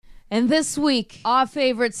And this week, our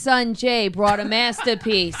favorite son, Jay, brought a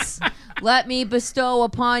masterpiece. Let me bestow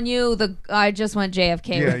upon you the... I just went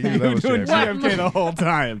JFK. Yeah, that was doing JFK. JFK the whole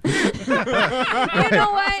time. You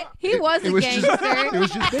know what? He was a gangster. It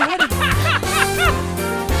was just...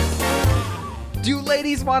 Do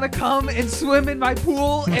ladies want to come and swim in my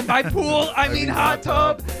pool? And by pool, I mean hot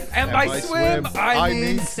tub. And by swim, I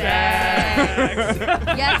mean sex.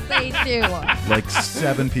 Yes, they do. Like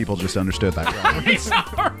 7 people just understood that reference.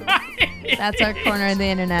 That's our corner of the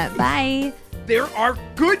internet. Bye. There are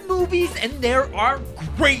good movies and there are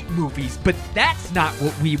great movies, but that's not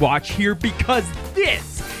what we watch here because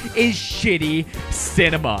this is shitty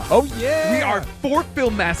cinema. Oh, yeah. We are 4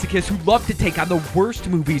 film masochists who love to take on the worst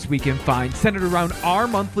movies we can find, centered around our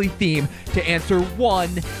monthly theme to answer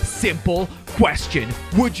one simple question.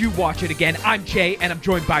 Would you watch it again? I'm Jay, and I'm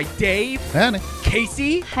joined by Dave, Annie.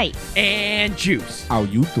 Casey, Hi. and Juice. How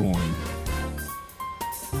you doing?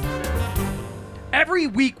 Every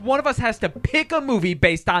week, one of us has to pick a movie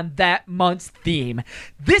based on that month's theme.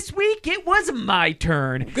 This week, it was my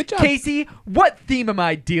turn. Good job. Casey, what theme am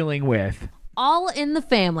I dealing with? All in the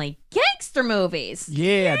Family. Gangster movies.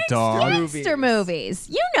 Yeah, dog. Gangster movies.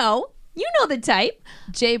 You know the type.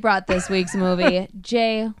 Jay brought this week's movie.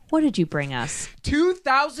 Jay, what did you bring us?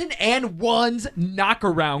 2001's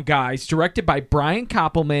Knockaround Guys, directed by Brian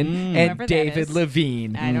Koppelman and Whoever that David is.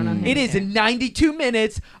 Levine. I don't know who It is 92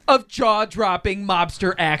 minutes of jaw-dropping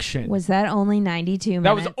mobster action. Was that only 92 minutes?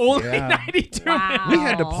 That was only Yeah. 92 Wow. minutes. We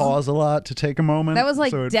had to pause a lot to take a moment. That was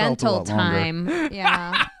like so it felt a dental lot longer. time.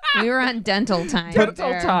 Yeah. We were on dental time. Dental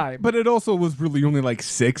there. time. But it also was really only like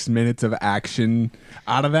 6 minutes of action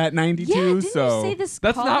out of that 92. Yeah, didn't so you say this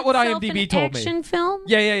That's called not what itself IMDb an told me. action film?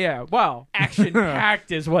 Yeah. Well,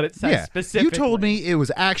 action-packed is what it says Yeah, specifically. you told me it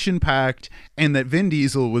was action-packed and that Vin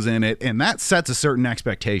Diesel was in it, and that sets a certain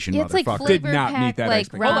expectation, Yeah, it's like motherfucker. flavor Did not meet pack, that like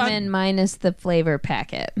expectation. Hold ramen minus the flavor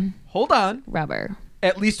packet. Hold on. Rubber.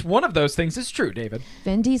 At least one of those things is true, David.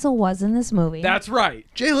 Vin Diesel was in this movie. That's right.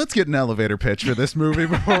 Jay, let's get an elevator pitch for this movie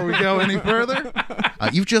before we go any further.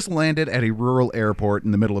 You've just landed at a rural airport in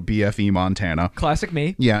the middle of BFE, Montana. Classic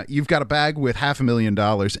me. Yeah, you've got a bag with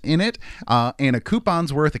 $500,000 in it, and a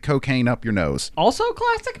coupon's worth of cocaine up your nose. Also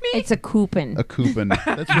classic me? It's a coupon. A coupon.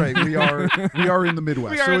 That's right. We are in the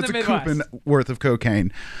Midwest, We are so in it's the a Midwest. coupon worth of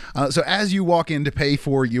cocaine. So as you walk in to pay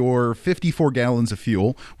for your 54 gallons of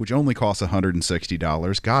fuel, which only costs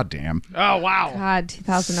 $160, goddamn. Oh, wow. God,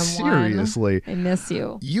 2001. Seriously. I miss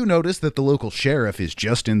you. You notice that the local sheriff is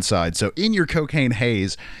just inside. So in your cocaine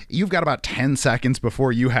haze, you've got about 10 seconds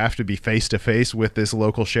before you have to be face to face with this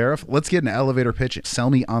local sheriff. Let's get an elevator pitch. Sell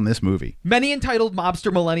me on this movie. Many entitled mobster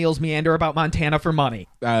millennials meander about Montana for money.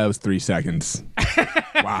 that was 3 seconds.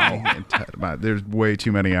 Wow. There's way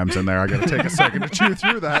too many M's in there. I got to take a second to chew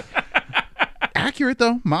through that. Accurate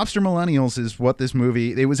though, Mobster Millennials is what this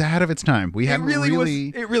movie. It was ahead of its time. We It haven't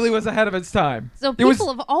really was ahead of its time. So It was-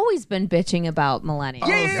 people have always been bitching about millennials.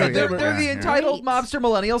 Yeah. They're the Yeah. entitled Right. mobster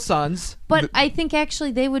millennial sons. But I think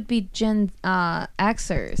actually they would be Gen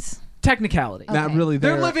Xers. Technicality. Okay. Not really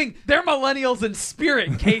there. They're millennials in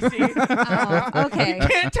spirit, Casey. Oh, okay.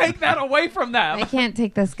 Can't take that away from I them. can't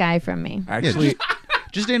take this guy from me. Actually,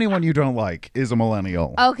 Just anyone you don't like is a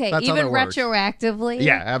millennial. Okay, That's how even that works. retroactively.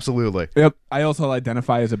 Yeah, absolutely. yep. I also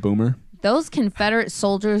identify as a boomer. Those Confederate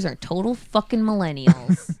soldiers are total fucking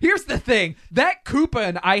millennials. Here's the thing. That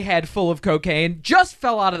coupon I had full of cocaine just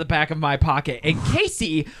fell out of the back of my pocket. And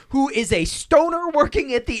Casey, who is a stoner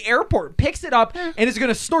working at the airport, picks it up and is going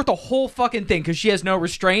to snort the whole fucking thing because she has no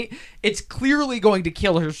restraint. It's clearly going to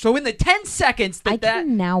kill her. So in the 10 seconds I that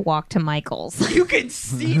can now walk to Michael's. you can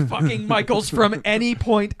see fucking Michaels from any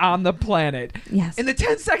point on the planet. Yes. In the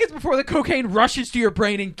 10 seconds before the cocaine rushes to your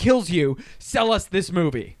brain and kills you, sell us this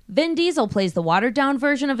movie. Vin Diesel plays the watered-down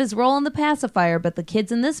version of his role in The Pacifier, but the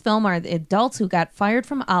kids in this film are the adults who got fired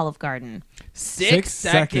from Olive Garden. 6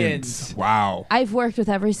 seconds. Wow. I've worked with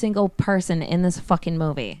every single person in this fucking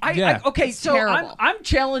movie. Okay, so terrible. I'm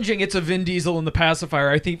challenging it's a Vin Diesel and the Pacifier.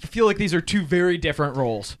 I feel like these are two very different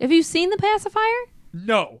roles. Have you seen The Pacifier?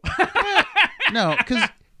 No. No, because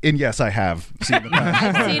and yes, I have seen the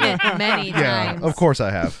past. I've seen it many Yeah, times. of course I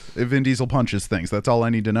have. Vin Diesel punches things. That's all I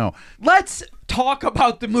need to know. Let's talk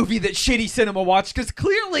about the movie that Shitty Cinema watched, because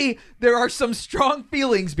clearly there are some strong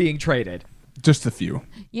feelings being traded. Just a few.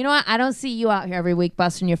 You know what? I don't see you out here every week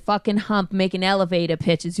busting your fucking hump making elevator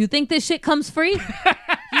pitches. You think this shit comes free?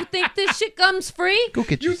 You think this shit comes free? Go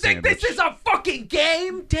get You your think sandwich. this is a fucking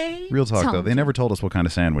game, Dave? Real talk, Tell though. me. They never told us what kind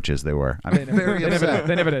of sandwiches they were. I'm very upset.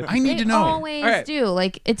 They never did. I need They to know. always All right. do.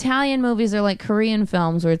 Like Italian movies are like Korean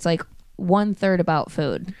films where it's like 1/3 about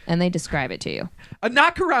food, and they describe it to you. A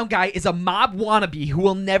knockaround guy is a mob wannabe who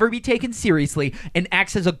will never be taken seriously and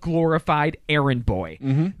acts as a glorified errand boy.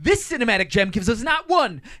 This cinematic gem gives us not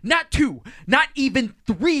one, not two, not even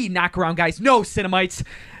 3 knockaround guys. No, Cinemites,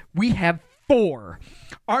 we have 4.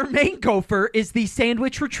 Our main gopher is the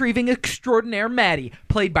sandwich retrieving extraordinaire Maddie,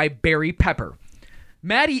 played by Barry Pepper.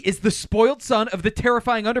 Maddie is the spoiled son of the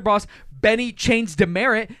terrifying underboss Benny Chains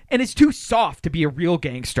Demerit and is too soft to be a real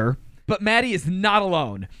gangster. But Maddie is not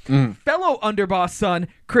alone. Fellow underboss son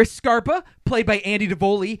Chris Scarpa, played by Andy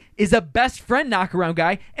DeVoli, is a best friend knockaround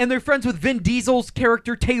guy, and they're friends with Vin Diesel's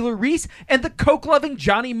character Taylor Reese and the coke-loving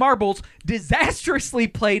Johnny Marbles, disastrously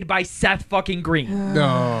played by Seth fucking Green.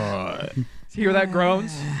 No. Hear that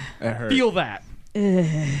groans? That hurt. Feel that.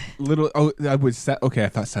 Little. Oh, I was Seth. Okay, I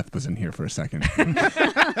thought Seth was in here for a second.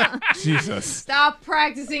 Jesus. Stop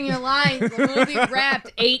practicing your lines. The movie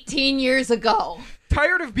wrapped 18 years ago.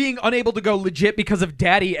 Tired of being unable to go legit because of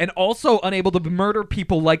Daddy and also unable to murder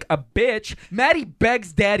people like a bitch, Maddie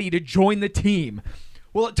begs Daddy to join the team.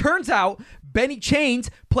 Well, it turns out Benny Chains,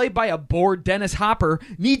 played by a bored Dennis Hopper,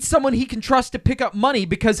 needs someone he can trust to pick up money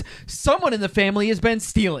because someone in the family has been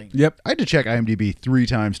stealing. Yep. I had to check IMDb 3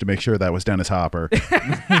 times to make sure that was Dennis Hopper.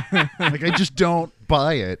 Like, I just don't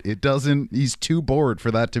buy it. It doesn't. He's too bored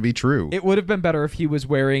for that to be true. It would have been better if he was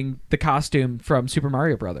wearing the costume from Super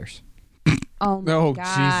Mario Brothers. Oh my Oh,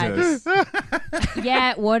 God. Jesus.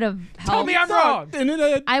 Yeah, it would have helped. Tell me I'm wrong.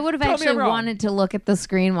 I would have Tell me actually I'm wrong. wanted to look at the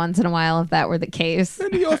screen once in a while if that were the case.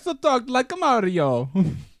 And he also talked like a Mario.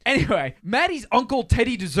 Anyway, Maddie's uncle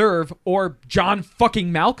Teddy Deserve, or John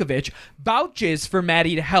fucking Malkovich, vouches for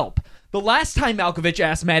Maddie to help. The last time Malkovich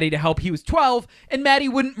asked Maddie to help, he was 12, and Maddie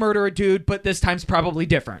wouldn't murder a dude, but this time's probably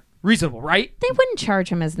different. Reasonable, right? They wouldn't charge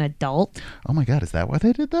him as an adult. Oh my God, is that why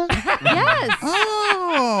they did that? Yes.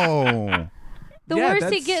 Oh. The Yeah, worst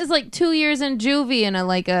he that's- gets is like 2 years in juvie and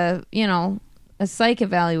a psych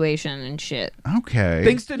evaluation and shit. Okay.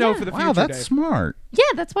 Things to know for the future. Wow, that's Dave. smart. Yeah,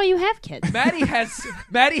 that's why you have kids. Maddie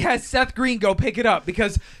has Seth Green go pick it up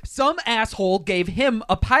because some asshole gave him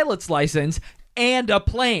a pilot's license and a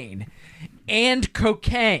plane and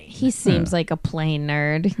cocaine. He seems like a plane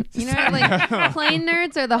nerd. You know, like plane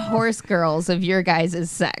nerds are the horse girls of your guys'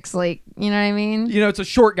 sex. Like, you know what I mean? You know, it's a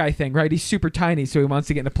short guy thing, right? He's super tiny, so he wants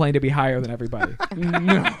to get in a plane to be higher than everybody.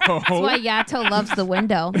 That's why Yato loves the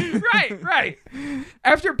window. Right.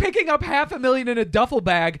 After picking up $500,000 in a duffel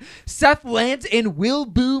bag, Seth lands in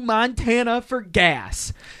Wilboo, Montana for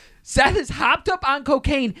gas. Seth is hopped up on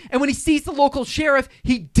cocaine, and when he sees the local sheriff,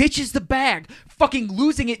 he ditches the bag, fucking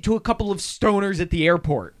losing it to a couple of stoners at the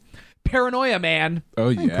airport. Paranoia, man. Oh,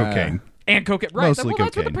 yeah. Cocaine. And cocaine. Right. Mostly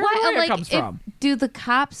That's where the cocaine. paranoia comes from. Do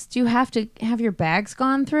you have to have your bags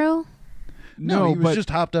gone through? No, he was but just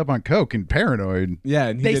hopped up on coke and paranoid. yeah,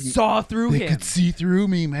 and he They didn't. saw through They him. could see through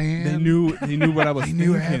me, man. They knew what I was They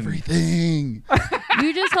knew thinking. everything.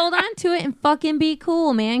 You just hold on to it and fucking be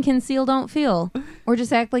cool, man. Conceal, don't feel. Or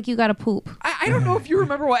just act like you got to poop. I don't know if you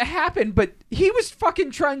remember what happened, but he was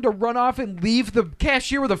fucking trying to run off and leave the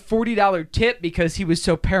cashier with a $40 tip because he was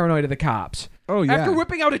so paranoid of the cops. Oh, yeah. After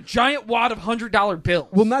whipping out a giant wad of $100 bills.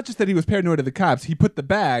 Well, not just that he was paranoid of the cops. He put the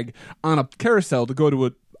bag on a carousel to go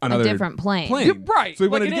to another different plane. You're right, So he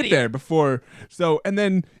like wanted an to get idiot. there before. So, and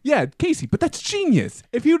then, yeah, Casey, but that's genius.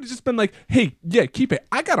 If he would have just been like, hey, yeah, keep it.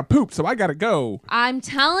 I got to poop, so I got to go. I'm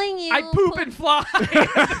telling you. I poop and fly at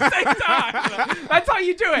the same time. That's how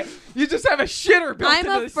you do it. You just have a shitter built into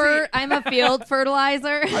the seat. I'm a field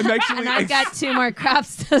fertilizer. I'm actually- and I've got 2 more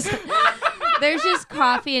crops to. There's just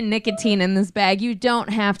coffee and nicotine in this bag. You don't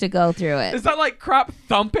have to go through it. Is that like crop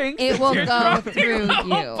thumping? It will You're go dropping through little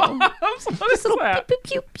you. bombs? What is that? Pew,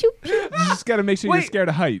 pew, pew, pew. You just got to make sure Wait, you're scared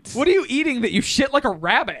of heights. What are you eating that you shit like a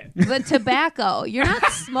rabbit? The tobacco. You're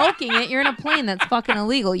not smoking it. You're in a plane. That's fucking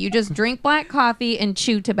illegal. You just drink black coffee and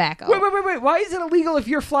chew tobacco. Wait. Why is it illegal if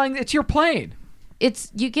you're flying? It's your plane.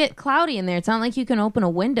 You get cloudy in there. It's not like you can open a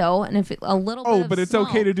window and if a little bit Oh, of but it's smoke.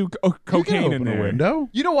 okay to do cocaine in Open a there. window.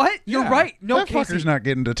 You know what? You're Yeah. right. No, That Casey. fucker's not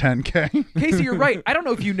getting to 10K. Casey, you're right. I don't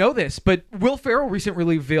know if you know this, but Will Ferrell recently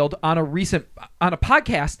revealed on a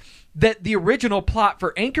podcast that the original plot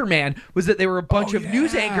for Anchorman was that they were a bunch of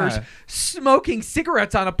news anchors smoking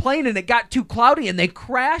cigarettes on a plane, and it got too cloudy, and they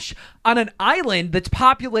crash on an island that's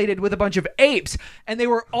populated with a bunch of apes, and they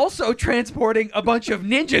were also transporting a bunch of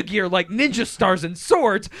ninja gear like ninja stars and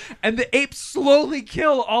swords, and the apes slowly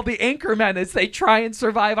kill all the anchormen as they try and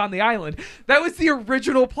survive on the island. That was the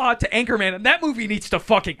original plot to Anchorman, and that movie needs to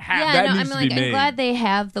fucking happen. Yeah, That no, needs I'm to be like, I'm made. glad they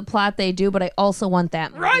have the plot they do, but I also want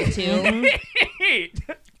that movie Right. too.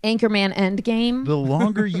 Anchorman Endgame. The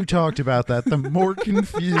longer you talked about that, the more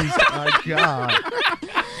confused I got.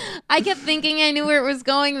 I kept thinking I knew where it was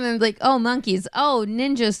going, and then like, oh, monkeys. Oh,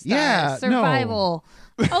 ninja stars. Yeah, survival.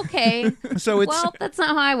 Okay. So it's Well, that's not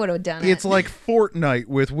how I would have done it. it's like Fortnite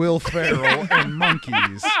with Will Ferrell and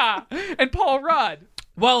monkeys. And Paul Rudd.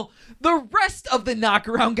 Well, the rest of the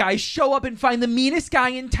knockaround guys show up and find the meanest guy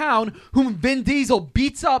in town, whom Vin Diesel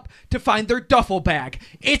beats up to find their duffel bag.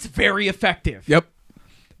 It's very effective. Yep.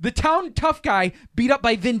 The town tough guy, beat up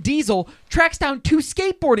by Vin Diesel, tracks down 2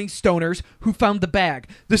 skateboarding stoners who found the bag.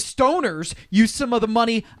 The stoners use some of the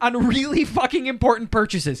money on really fucking important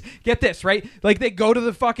purchases. Get this, right? Like they go to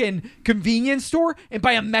the fucking convenience store and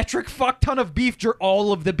buy a metric fuck ton of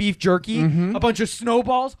all of the beef jerky, a bunch of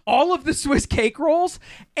snowballs, all of the Swiss cake rolls,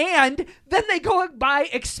 and then they go and buy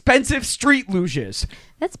expensive street luges.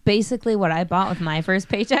 That's basically what I bought with my first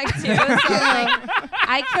paycheck too. So like,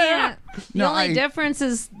 I can't. The only difference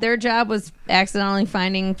is their job was accidentally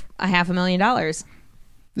finding $500,000.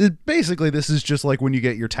 Basically, this is just like when you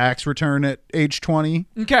get your tax return at age 20.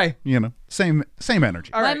 Okay. You know, same energy.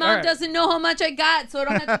 My mom doesn't know how much I got, so I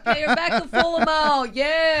don't have to pay her back the full amount.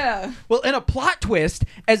 Yeah. Well, in a plot twist,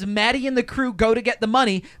 as Maddie and the crew go to get the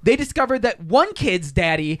money, they discover that one kid's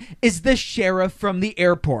daddy is the sheriff from the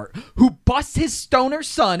airport, who busts his stoner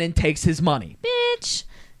son and takes his money. Bitch.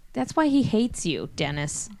 That's why he hates you,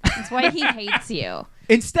 Dennis. That's why he hates you.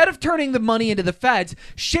 Instead of turning the money into the feds,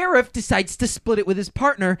 Sheriff decides to split it with his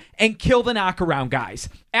partner and kill the knockaround guys.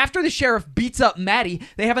 After the sheriff beats up Maddie,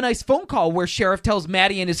 they have a nice phone call where Sheriff tells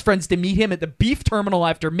Maddie and his friends to meet him at the beef terminal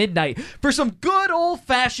after midnight for some good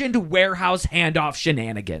old-fashioned warehouse handoff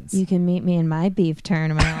shenanigans. You can meet me in my beef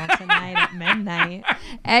terminal tonight at midnight.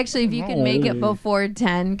 Actually, if you can make it before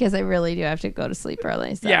 10, because I really do have to go to sleep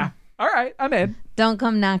early. So. Yeah. All right, I'm in. Don't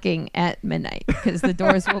come knocking at midnight because the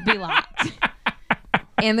doors will be locked.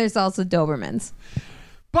 And there's also Dobermans.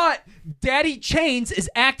 But Daddy Chains is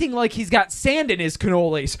acting like he's got sand in his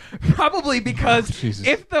cannolis. Probably because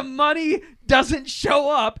if the money doesn't show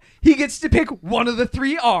up, he gets to pick one of the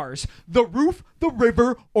 3 R's. The roof, the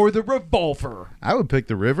river, or the revolver. I would pick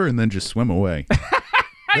the river and then just swim away.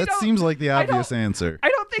 That seems like the obvious answer. I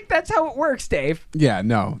don't think that's how it works, Dave. Yeah,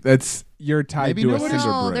 no. You're tied Maybe to a nobody's-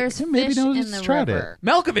 cinder No, brick. there's Maybe fish nobody's in the tried it. river.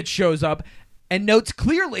 Malkovich shows up and notes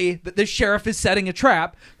clearly that the sheriff is setting a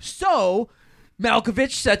trap, so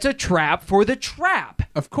Malkovich sets a trap for the trap.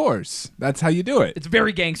 Of course. That's how you do it. It's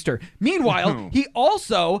very gangster. Meanwhile, he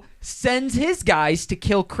also sends his guys to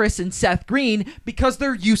kill Chris and Seth Green because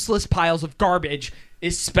they're useless piles of garbage,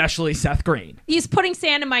 especially Seth Green. He's putting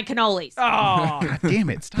sand in my cannolis. Oh. God damn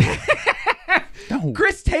it. Stop. No.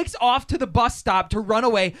 Chris takes off to the bus stop to run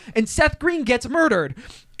away, and Seth Green gets murdered.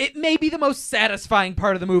 It may be the most satisfying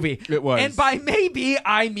part of the movie. It was. And by maybe,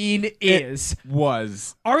 I mean is.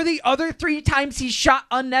 Was. Are the other 3 times he shot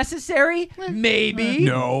unnecessary? Maybe.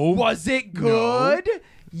 No. Was it good?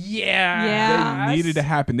 Yeah. Yeah. They needed to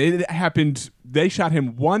happen. They shot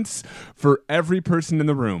him once for every person in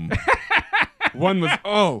the room. One was,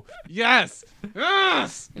 oh, yes.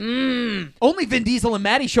 Yes. Only Vin Diesel and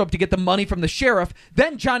Maddie show up to get the money from the sheriff.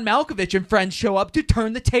 Then John Malkovich and friends show up to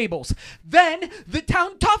turn the tables. Then the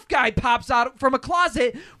town tough guy pops out from a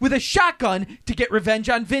closet with a shotgun to get revenge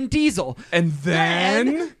on Vin Diesel. And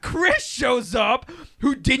then Chris shows up,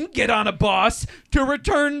 who didn't get on a bus, to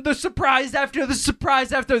return the surprise after the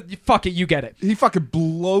surprise after. Fuck it, you get it. he fucking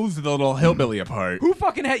blows the little hillbilly apart. Who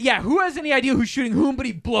has any idea who's shooting whom, but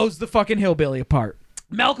he blows the fucking hillbilly apart.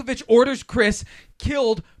 Malkovich orders Chris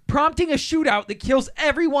killed, prompting a shootout that kills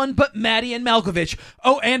everyone but Maddie and Malkovich.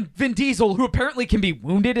 Oh, and Vin Diesel, who apparently can be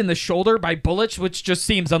wounded in the shoulder by bullets, which just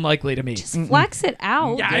seems unlikely to me. Just flex it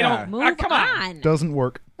out. Yeah, I don't- Move come on. Doesn't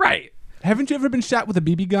work. Right. Haven't you ever been shot with a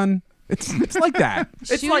BB gun? It's like that. It's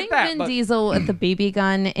Shooting like that, Vin but- Diesel with the BB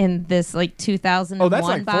gun in this like 2001 Oh, that's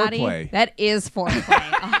like body. foreplay. That is foreplay.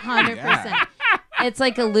 100%. It's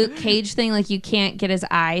like a Luke Cage thing. Like you can't get his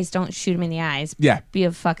eyes. Don't shoot him in the eyes. Yeah. Be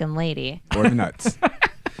a fucking lady. Or the nuts.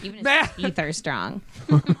 Even his Man. teeth are strong.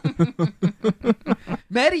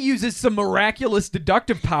 Maddie uses some miraculous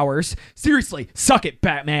deductive powers. Seriously, suck it,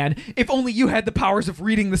 Batman. If only you had the powers of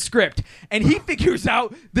reading the script. And he figures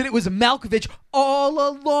out that it was Malkovich all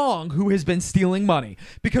along who has been stealing money.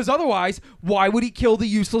 Because otherwise, why would he kill the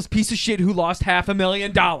useless piece of shit who lost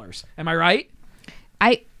 $500,000? Am I right?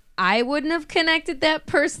 I wouldn't have connected that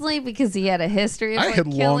personally because he had a history of I like, had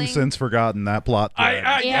long killing. since forgotten that plot thread.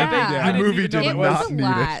 Yeah. The movie did It not was a need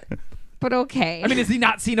lot. it. But okay. I mean, has he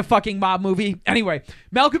not seen a fucking mob movie? Anyway,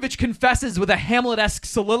 Malkovich confesses with a Hamlet-esque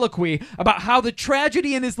soliloquy about how the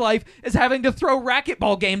tragedy in his life is having to throw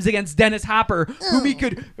racquetball games against Dennis Hopper, whom he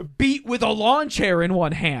could beat with a lawn chair in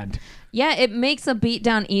one hand. Yeah, it makes a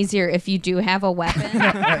beatdown easier if you do have a weapon,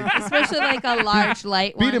 especially like a large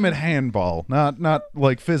light one. Beat him at handball, not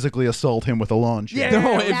like physically assault him with a lawn chair. Yeah.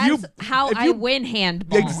 No, That's how I win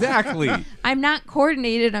handball. Exactly. I'm not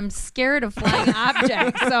coordinated. I'm scared of flying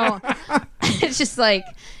objects. So it's just like,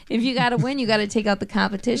 if you got to win, you got to take out the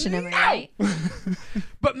competition. Am I right?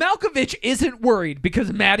 But Malkovich isn't worried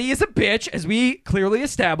because Maddie is a bitch, as we clearly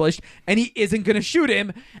established, and he isn't going to shoot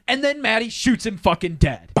him. And then Maddie shoots him fucking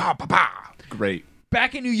dead. Bah, bah, bah. Great.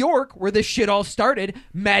 Back in New York, where this shit all started,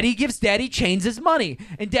 Maddie gives Daddy Chains his money.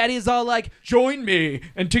 And Daddy is all like, join me,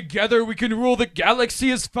 and together we can rule the galaxy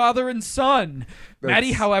as father and son.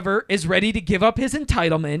 Maddie, however, is ready to give up his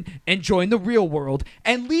entitlement and join the real world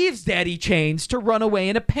and leaves Daddy Chains to run away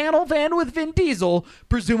in a panel van with Vin Diesel,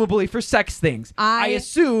 presumably for sex things. I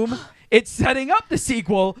assume it's setting up the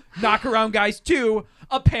sequel, Knockaround Guys 2,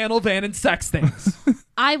 a panel van and sex things.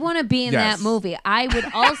 I want to be in Yes. that movie. I would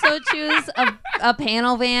also choose a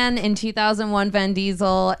panel van in 2001 Vin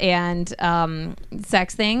Diesel and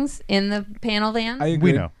sex things in the panel van. I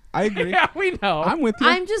agree. We know. I agree. Yeah, we know. I'm with you.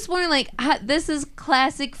 I'm just wondering, like, this is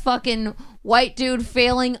classic fucking white dude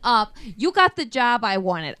failing up. You got the job I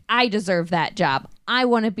wanted. I deserve that job. I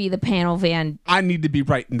want to be the panel van. I need to be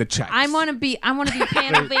writing the checks. I want to be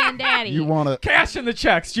panel van daddy. You want to Cashing the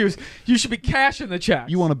checks, Juice. You should be cashing the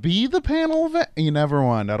checks. be the panel of it? You never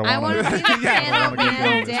won. I I want to be the panel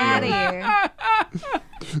van daddy.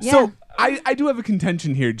 Yeah. So I do have a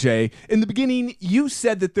contention here, Jay. In the beginning, you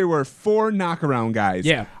said that there were 4 knockaround guys.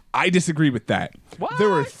 Yeah. I disagree with that. What? There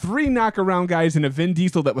were 3 knockaround guys and a Vin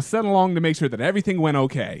Diesel that was sent along to make sure that everything went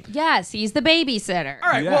okay. Yes, he's the babysitter. All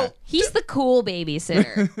right, Yeah. well, He's the cool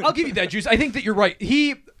babysitter. I'll give you that, Juice. I think that you're right.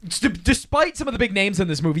 Despite some of the big names in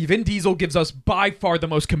this movie, Vin Diesel gives us by far the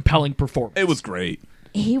most compelling performance. It was great.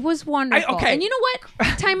 He was wonderful. Okay. And you know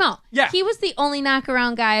what? Time out. Yeah. He was the only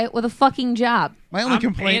knockaround guy with a fucking job. My only I'm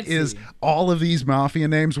complaint fancy. is all of these mafia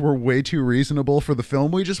names were way too reasonable for the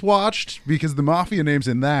film we just watched because the mafia names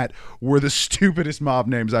in that were the stupidest mob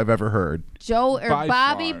names I've ever heard. By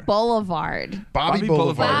Bobby far. Boulevard. Bobby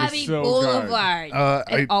Boulevard. Bobby so Boulevard.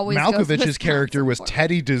 It always goes Malkovich's Wisconsin character was for-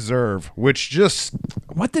 Teddy Deserve, which just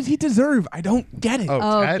What did he deserve? I don't get it.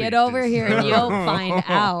 Oh, Teddy get over here and Deserve. you'll find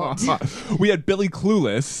out. We had Billy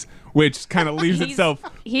Clueless, which kind of leaves itself.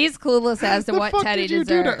 He's clueless as to the what fuck Teddy did you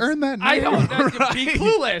deserves. do to earn that name? I don't be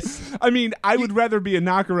clueless. I mean, I would rather be a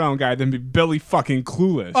knockaround guy than be Billy fucking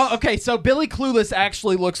Clueless. Oh, okay, so Billy Clueless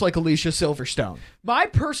actually looks like Alicia Silverstone. My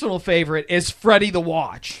personal favorite is Freddy the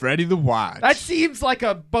Watch. Freddy the Watch. That seems like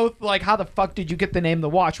how the fuck did you get the name The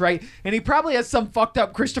Watch, right? And he probably has some fucked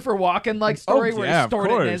up Christopher Walken like story where yeah, he of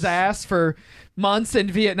stored it in his course. ass for months in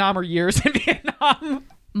Vietnam or years in Vietnam.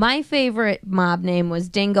 My favorite mob name was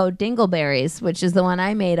Dingo Dingleberries, which is the one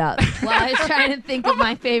I made up while I was trying to think of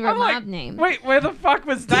my favorite I'm like, mob name. Wait, where the fuck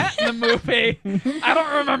was that in the movie? I don't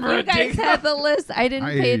remember You it. guys had the list. I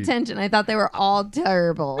didn't pay I- attention. I thought they were all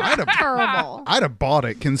terrible. Terrible. I'd have bought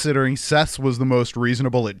it considering Seth's was the most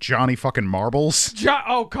reasonable at Johnny fucking Marbles.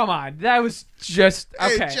 Oh, come on. That was just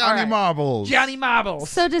okay. Hey, all Johnny right. Marbles. Johnny Marbles.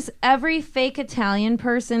 So does every fake Italian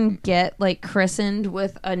person get like christened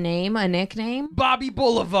with a name, a nickname? Bobby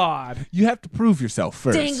Boulevard. You have to prove yourself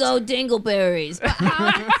first. Dingo Dingleberries. But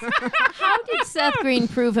how did Seth Green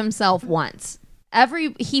prove himself once?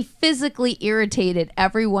 He physically irritated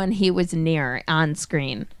everyone he was near on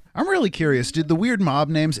screen. I'm really curious. Did the weird mob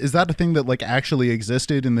names, is that a thing that like actually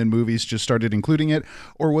existed and then movies just started including it?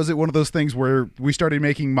 Or was it one of those things where we started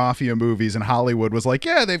making mafia movies and Hollywood was like,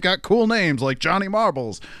 yeah, they've got cool names like Johnny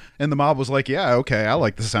Marbles. And the mob was like, yeah, okay, I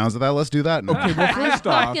like the sounds of that. Let's do that now. Okay, well, I first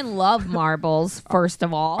off, fucking love marbles, first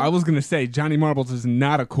of all. I was going to say Johnny Marbles is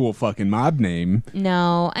not a cool fucking mob name.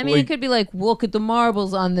 No, I mean, Like- it could be like, look at the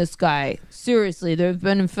marbles on this guy. Seriously, they've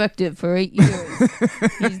been infected for 8 years.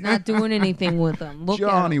 He's not doing anything with them. Look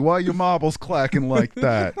Johnny, at why your marbles clacking like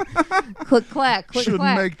that? him. Click, clack, click, Shouldn't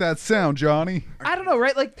clack. make that sound, Johnny. I don't know,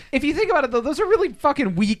 right? Like, if you think about it, though, those are really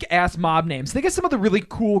fucking weak-ass mob names. Think of some of the really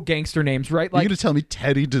cool gangster names, right? Are you Like, going to tell me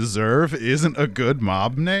Teddy Deserve isn't a good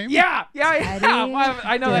mob name? yeah. Teddy Well,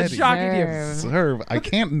 I know that's Teddy shocking to you. Deserve. Deserve. I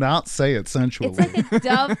can't not say it sensually. It's like a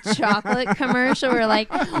Dove chocolate commercial where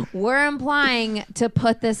like, we're implying to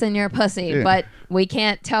put this in your pussy, Yeah. but we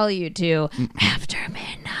can't tell you to after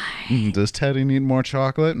midnight. Does Teddy need more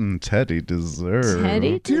chocolate? And Teddy Deserve.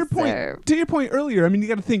 Teddy To your Deserve. point earlier, I mean, you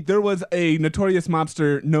got to think there was a notorious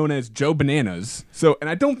mobster known as Joe Bananas. So, and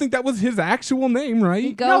I don't think that was his actual name,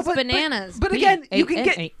 right? Goes but- bananas. but again, you can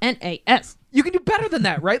get- Bananas. You can do better than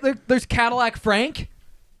that, right? There's Cadillac Frank,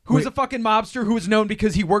 who was a fucking mobster who was known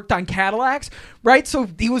because he worked on Cadillacs, right? So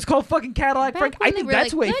he was called fucking Cadillac Back Frank. when I they think were,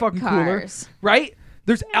 that's like, way good fucking cars. cooler, right?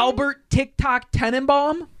 There's Albert TikTok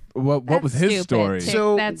Tenenbaum. What was That's his stupid. story?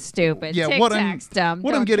 So- That's stupid. Yeah, Tic Tac's dumb.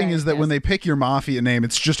 what I'm Don't getting try is that this. when they pick your mafia name,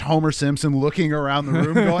 it's just Homer Simpson looking around the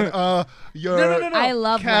room going, your No. I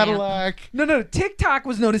love Lamp. Cadillac. No. TikTok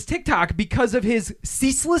was known as TikTok because of his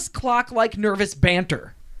ceaseless clock-like nervous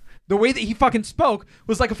banter. The way that he fucking spoke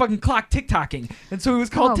was like a fucking clock tick-tocking. And so he was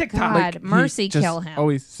called Oh, TikTok. God. Mercy, He just kill him.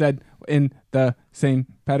 Always said in the same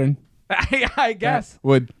pattern. I guess. That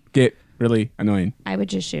would get really annoying. I would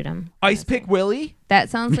just shoot him. Ice Pick Willie. That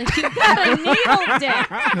sounds like you got a needle dick.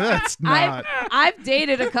 That's not. I've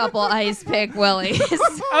dated a couple ice pick willies.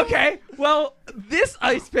 Okay, well, this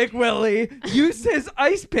Ice Pick Willie used his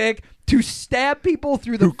ice pick to stab people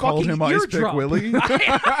through the Who called fucking him Ice Pick eardrum. Willie?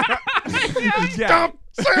 Yeah.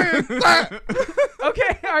 Saying that.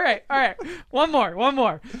 Okay, all right. One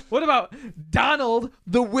more. What about Donald,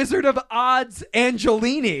 the Wizard of Odds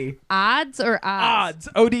Angelini? Odds or odds?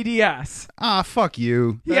 Odds, ODDS. Fuck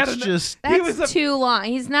you. He had That's an- just. That's He was a- too long.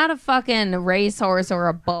 He's not a fucking racehorse or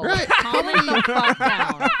a boat. Right. Calm him the fuck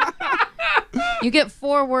down. You get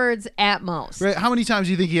 4 words at most. Right, how many times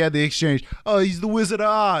do you think he had the exchange? Oh, he's the Wizard of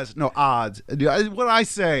Oz. No, odds. What do I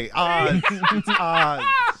say? Odds. It's odds.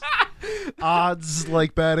 Odds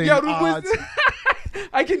like betting. Yeah, the odds.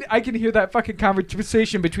 I can hear that fucking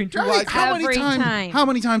conversation between two Right, wise how many Every times? time. How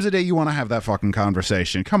many times a day you want to have that fucking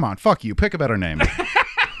conversation? Come on, fuck you. Pick a better name.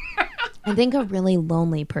 I think a really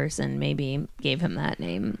lonely person maybe gave him that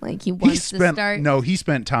name. Like he wants to start. No, he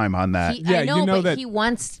spent time on that. Yeah, I know, you know but that- he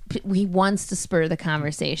wants to spur the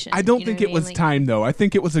conversation. I don't You know think what it I mean? was Like, time, though. I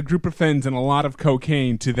think it was a group of friends and a lot of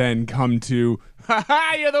cocaine to then come to, ha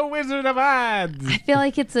ha, you're the Wizard of Odds. I feel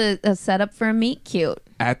like it's a setup for a meet cute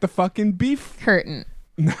At the fucking beef. curtain.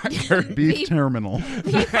 Beef terminal.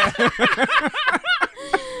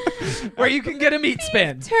 where you can get a meat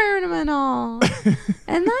spin. Terminal.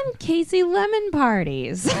 And then Casey Lemon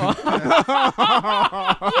parties. You said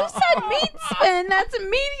meat spin. That's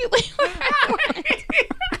immediately where I went.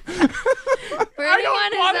 For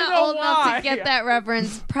anyone who's wanna not know old enough why. to get that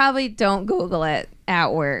reference, probably don't Google it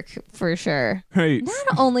at work for sure. Right.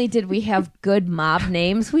 Not only did we have good mob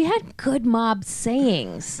names, we had good mob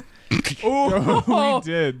sayings. Oh, We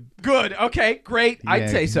did. good. Okay, great. I'd Yeah.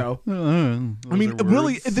 say so. I mean,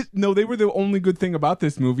 really, no, they were the only good thing about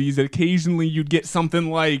this movie is that occasionally you'd get something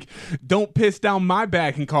like, don't piss down my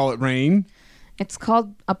back and call it rain. It's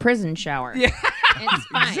called a prison shower. Yeah. It's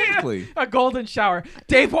fine. Exactly. A golden shower.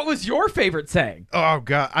 Dave, what was your favorite saying? Oh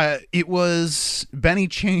god, it was Benny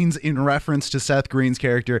Chains in reference to Seth Green's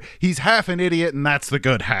character. He's half an idiot, and that's the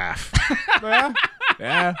good half.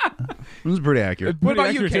 Yeah. It was pretty accurate. What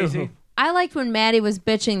about you, Pretty accurate, Casey? too. I liked when Maddie was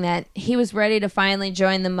bitching that he was ready to finally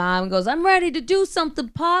join the mob and goes, I'm ready to do something,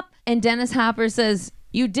 Pop. And Dennis Hopper says,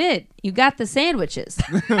 you did. You got the sandwiches.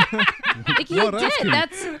 Like, he What else did. can you-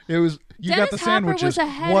 That's It was you Dennis got the Hopper was sandwiches.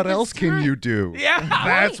 ahead What of his else can time. you do? Yeah.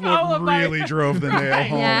 That's all what of my- really drove the nail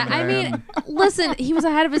home. yeah, I man. mean, listen, he was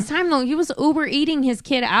ahead of his time though. He was Uber eating his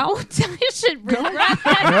kid out. I should regret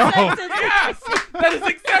that. sentence. Yes, that is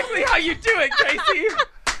exactly how you do it, Casey.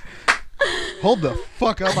 Hold the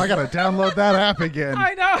fuck up! I gotta download that app again.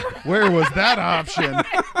 I know. Where was that option?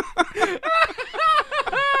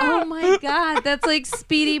 Oh my god, that's like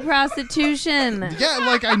speedy prostitution. Yeah,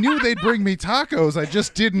 like I knew they'd bring me tacos. I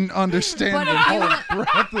just didn't understand But the if you whole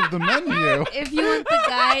breadth of the menu. If you want the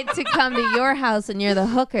guy to come to your house and you're the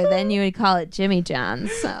hooker, then you would call it Jimmy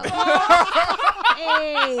John's. So.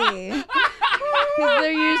 Hey. Because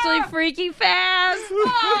they're usually freaky fast.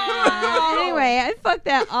 Anyway, I fucked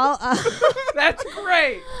that all up. That's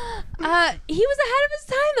great. He was ahead of his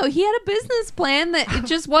time, though. He had a business plan that it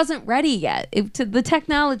just wasn't ready yet. The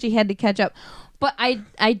technology had to catch up. But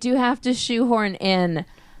I do have to shoehorn in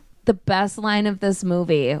the best line of this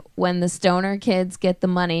movie when the stoner kids get the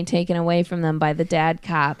money taken away from them by the dad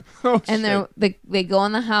cop. And they go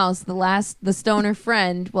in the house. The stoner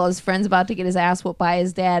friend, well, his friend's about to get his ass whooped by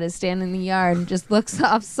his dad, is standing in the yard and just looks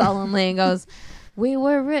off sullenly and goes, we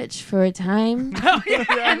were rich for a time.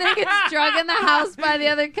 And then gets drug in the house by the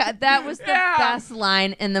other cut. That was the best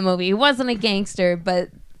line in the movie. He wasn't a gangster, but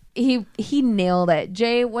he nailed it.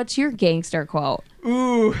 Jay, what's your gangster quote?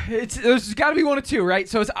 Ooh, there's got to be one of two, right?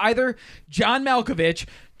 So it's either John Malkovich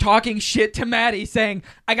talking shit to Maddie saying,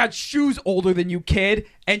 I got shoes older than you, kid,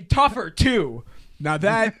 and tougher, too. Now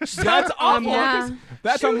that's awful. Yeah.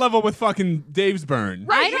 That's on level with fucking Dave's burn.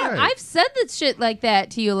 Right. Right. I've said that shit like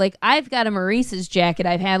that to you. Like, I've got a Maurice's jacket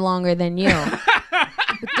I've had longer than you.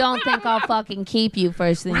 But don't think I'll fucking keep you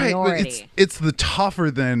for seniority. Right, but it's the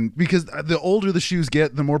tougher than, because the older the shoes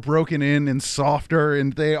get, the more broken in and softer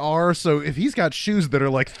and they are. So if he's got shoes that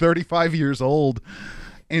are like 35 years old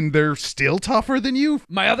and they're still tougher than you?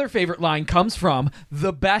 My other favorite line comes from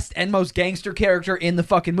the best and most gangster character in the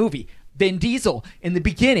fucking movie. Vin Diesel, in the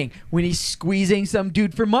beginning, when he's squeezing some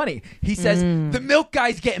dude for money, he says, the milk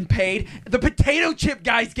guy's getting paid, the potato chip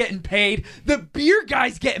guy's getting paid, the beer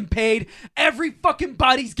guy's getting paid, every fucking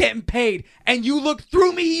body's getting paid, and you look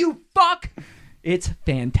through me, you fuck. It's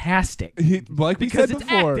fantastic. Like we Because said it's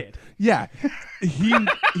before. acted. Yeah. He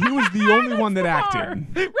was the only one that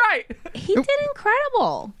acted. Right. He did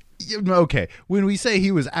incredible. Okay, when we say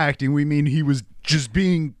he was acting, we mean he was just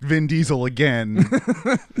being Vin Diesel again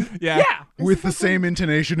Yeah. with the same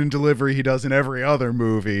intonation and delivery he does in every other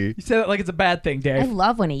movie. You said it like it's a bad thing, I Dave.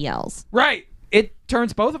 love when he yells. Right. It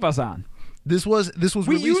turns both of us on. This was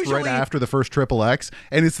We released right usually- after the first XXX,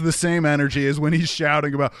 and it's the same energy as when he's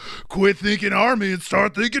shouting about "Quit thinking Army and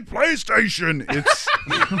start thinking PlayStation." It's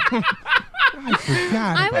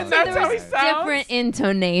I would say That's there how he was sounds? different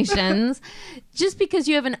intonations. Just because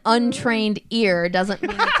you have an untrained ear doesn't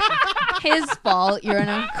mean it's his fault. You're an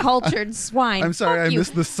uncultured swine. I'm sorry, Fuck I you.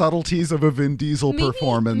 missed the subtleties of a Vin Diesel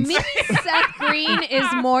performance. Maybe Seth Green is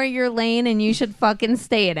more your lane, and you should fucking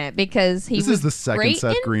stay in it because he This was is the second great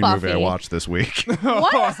Seth in Green Buffy. movie I watched this week.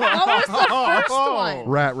 What was the first one?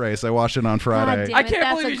 Rat Race. I watched it on Friday. God damn I it, can't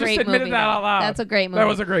that's believe a you just great admitted movie, that though. out loud. That's a great movie. That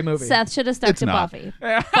was a great movie. Seth should have stuck It's to not. Buffy.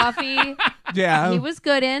 Buffy, Yeah. he was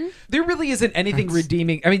good in. There really isn't anything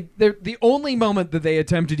redeeming. I mean, the only moment that they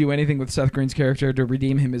attempt to do anything with Seth Green's character to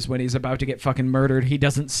redeem him is when he's about to get fucking murdered. He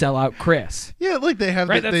doesn't sell out Chris. Yeah, like they have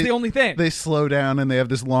Right, that's they- the only thing. They slow down and they have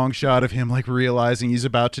this long shot of him like realizing he's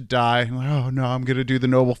about to die. Like, oh no, I'm gonna do the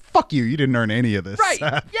noble. Fuck you! You didn't earn any of this. Right.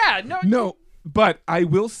 Seth. Yeah. No. No, but I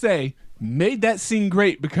will say, made that scene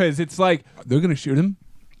great because it's like, they're going to shoot him?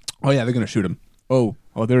 Oh, yeah, they're going to shoot him. Oh,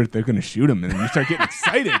 they're going to shoot him. And then you start getting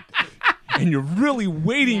excited. And you're really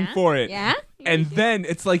waiting Yeah, for it. yeah. And then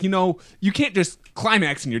it's like, you can't just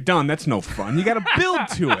climax and you're done. That's no fun. You got to build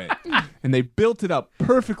to it. And they built it up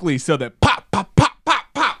perfectly so that pop, pop, pop, pop,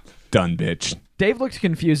 pop. Done, bitch. Dave looks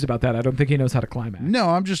confused about that. I don't think he knows how to climax. No,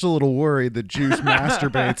 I'm just a little worried that Juice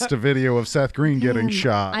masturbates to video of Seth Green getting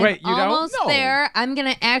shot. I'm Wait, you don't? almost No. there. I'm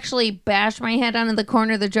going to actually bash my head onto the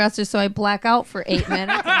corner of the dresser so I black out for 8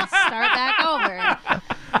 minutes and start back over.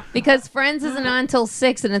 Because Friends isn't on until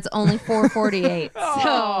 6 and it's only 4:48. So,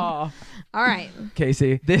 all right.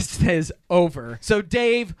 Casey, this is over. So,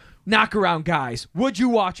 Dave, knock around guys. Would you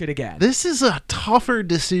watch it again? This is a tougher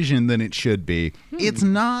decision than it should be. It's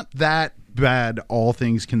not that bad, all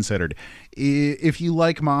things considered. If you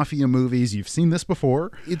like mafia movies, you've seen this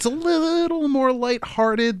before. It's a little more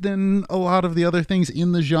lighthearted than a lot of the other things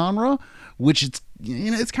in the genre, which it's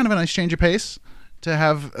kind of a nice change of pace to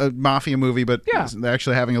have a mafia movie, but Yeah.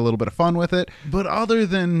 actually having a little bit of fun with it. But other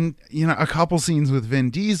than, a couple scenes with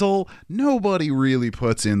Vin Diesel, nobody really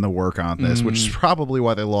puts in the work on this, which is probably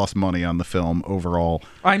why they lost money on the film overall.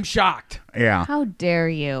 I'm shocked. Yeah. How dare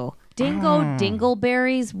you? Dingo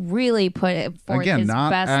Dingleberries really put it forth Again, his not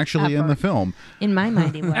best actually in the effort. film. In my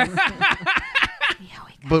mind, he was.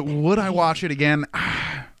 But would I watch it again?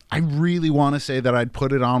 I really want to say that I'd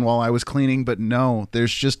put it on while I was cleaning, but no,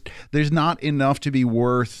 there's not enough to be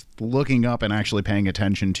worth looking up and actually paying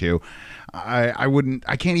attention to.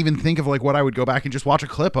 I can't even think of like what I would go back and just watch a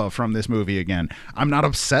clip of from this movie again. I'm not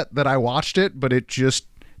upset that I watched it, but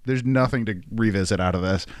there's nothing to revisit out of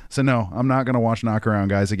this. So no, I'm not going to watch Knock Around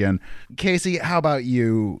Guys again. Casey, how about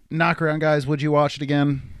you? Knock Around Guys, would you watch it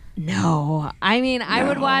again? No. I mean, I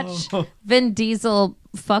would watch Vin Diesel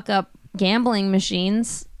fuck up gambling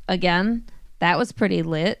machines again. That was pretty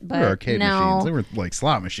lit, but They were arcade no. machines. They were like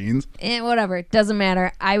slot machines. Whatever. It doesn't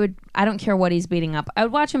matter. I don't care what he's beating up. I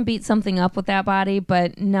would watch him beat something up with that body,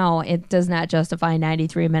 but no, it does not justify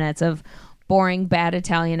 93 minutes of boring, bad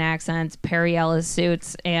Italian accents, Perry Ellis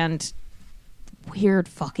suits, and weird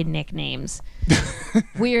fucking nicknames.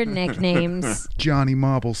 Weird nicknames. Johnny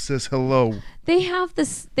Marble says hello. They have the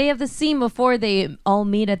scene before they all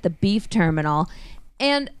meet at the beef terminal,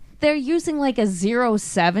 and they're using like a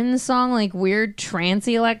 07 song, like weird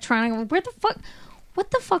trancey electronic.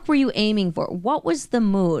 What the fuck were you aiming for? What was the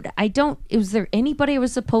mood? Was there anybody I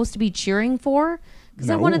was supposed to be cheering for? Because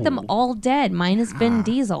I wanted them all dead, minus Vin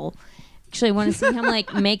Diesel. Actually, I want to see him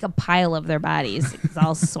like make a pile of their bodies. It's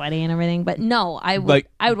all sweaty and everything. But no, I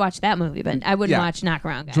would watch that movie, but I wouldn't watch Knock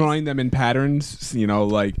Around Guys. Drawing them in patterns,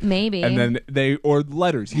 like Maybe. and then or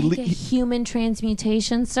letters. Like a human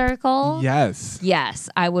transmutation circle. Yes. Yes,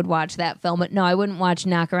 I would watch that film, but no, I wouldn't watch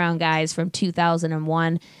Knock Around Guys from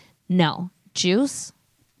 2001. No. Juice,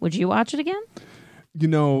 would you watch it again?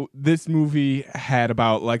 This movie had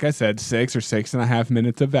about, like I said, 6 or 6.5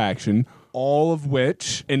 minutes of action. all of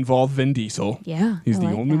which involve Vin Diesel. Yeah, He's I the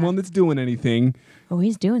like only that. one that's doing anything. Oh,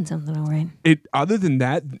 he's doing something all right. Other than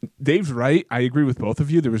that, Dave's right. I agree with both of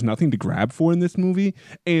you. There was nothing to grab for in this movie.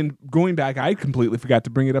 And going back, I completely forgot to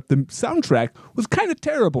bring it up. The soundtrack was kind of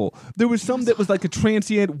terrible. There was some that was like a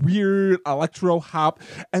transient, weird electro hop.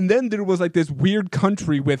 And then there was like this weird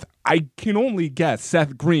country with, I can only guess,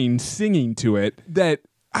 Seth Green singing to it that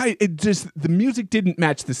the music didn't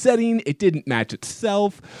match the setting. It didn't match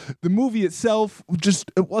itself. The movie itself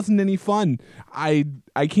it wasn't any fun. I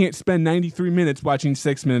can't spend 93 minutes watching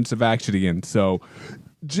 6 minutes of action again. So,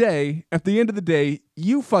 Jay, at the end of the day,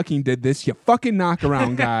 you fucking did this. You fucking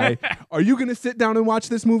knockaround guy. Are you going to sit down and watch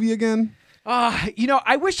this movie again?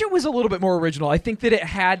 I wish it was a little bit more original. I think that it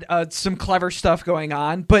had some clever stuff going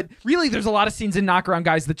on, but really there's a lot of scenes in Knockaround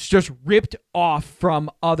Guys that's just ripped off from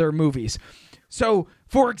other movies. So,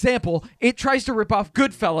 for example, it tries to rip off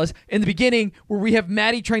Goodfellas in the beginning where we have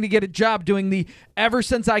Maddie trying to get a job doing the ever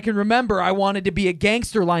since I can remember I wanted to be a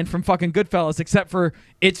gangster line from fucking Goodfellas, except for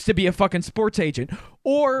it's to be a fucking sports agent.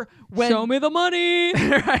 Or when... Show me the money!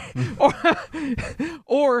 Right?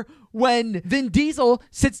 Or when Vin Diesel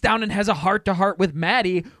sits down and has a heart-to-heart with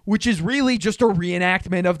Maddie, which is really just a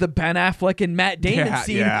reenactment of the Ben Affleck and Matt Damon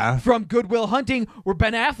scene from Good Will Hunting, where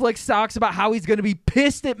Ben Affleck talks about how he's going to be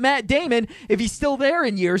pissed at Matt Damon if he's still there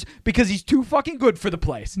in years because he's too fucking good for the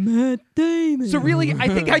place. Matt Damon. So really, I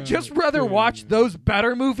think I'd just rather watch those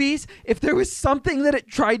better movies if there was something that it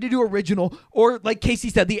tried to do original, or like Casey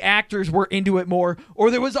said, the actors were into it more,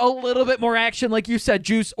 or there was a little bit more action, like you said,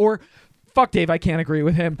 Juice, or... Fuck Dave, I can't agree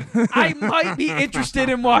with him. I might be interested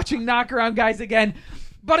in watching Knockaround Guys again,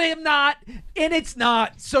 but I am not, and it's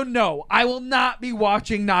not. So no, I will not be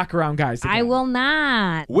watching Knockaround Guys again. I will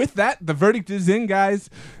not. With that, the verdict is in, guys.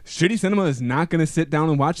 Shitty Cinema is not going to sit down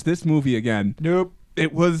and watch this movie again. Nope.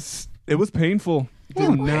 It was painful.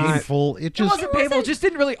 Painful. It It just wasn't painful. It just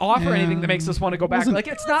didn't really offer anything that makes us want to go back. Like,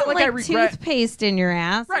 it's not like I regret. Toothpaste in your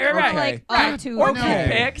ass. Right. Like Right. a toothpick. Or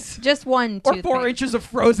toothpicks. Just one Or toothpick. 4 inches of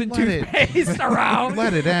frozen Let it- toothpaste around.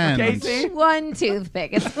 let it end. Casey? One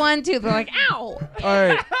toothpick. It's one toothpick. Like, ow! All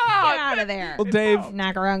right. Get out of there. Well, Dave,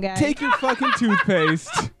 Knock around, guys. take your fucking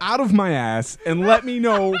toothpaste out of my ass and let me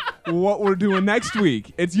know what we're doing next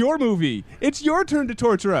week. It's your movie. It's your turn to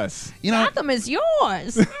torture us. you know, Gotham is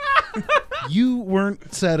yours. you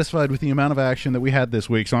weren't satisfied with the amount of action that we had this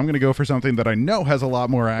week, so I'm going to go for something that I know has a lot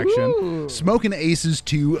more action. Smoking Aces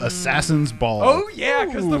 2 Assassin's Ball. Oh, yeah,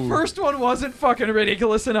 because the first one wasn't fucking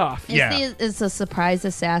ridiculous enough. Yeah. Is the surprise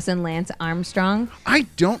assassin Lance Armstrong? I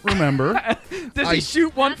don't remember. Does he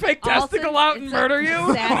shoot one fake testicle out and murder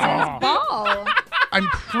you? Assassin's Ball. I'm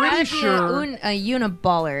pretty That'd sure. be a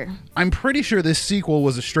uniballer. I'm pretty sure this sequel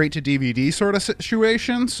was a straight to DVD sort of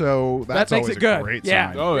situation, so that's makes always it good. a great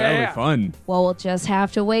Yeah. sign. Oh, that'll Yeah. be fun. Well, we'll just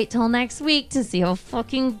have to wait till next week to see how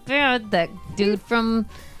fucking bad that dude from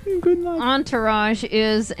Entourage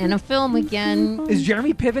is in a film again. Is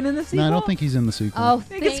Jeremy Piven in the sequel? No, I don't think he's in the sequel. Oh,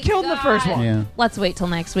 He gets thank killed in the first God. one. Yeah. Let's wait till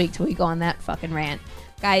next week till we go on that fucking rant.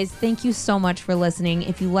 Guys, thank you so much for listening.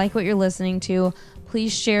 If you like what you're listening to,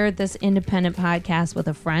 please share this independent podcast with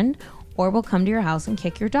a friend, or we'll come to your house and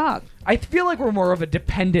kick your dog. I feel like we're more of a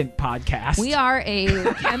dependent podcast. We are a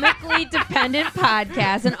chemically dependent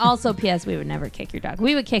podcast, and also, P.S., we would never kick your dog.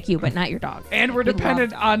 We would kick you, but not your dog. And we're We love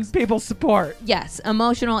dependent on dogs. people's support. Yes,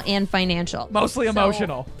 emotional and financial. Mostly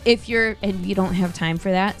emotional. If you don't have time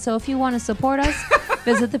for that, so if you want to support us,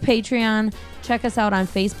 visit the Patreon. Check us out on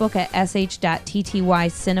Facebook at sh.tty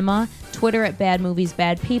cinema, Twitter at Bad Movies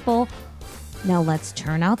Bad People. Now let's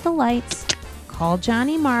turn out the lights, call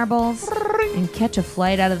Johnny Marbles, and catch a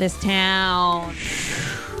flight out of this town.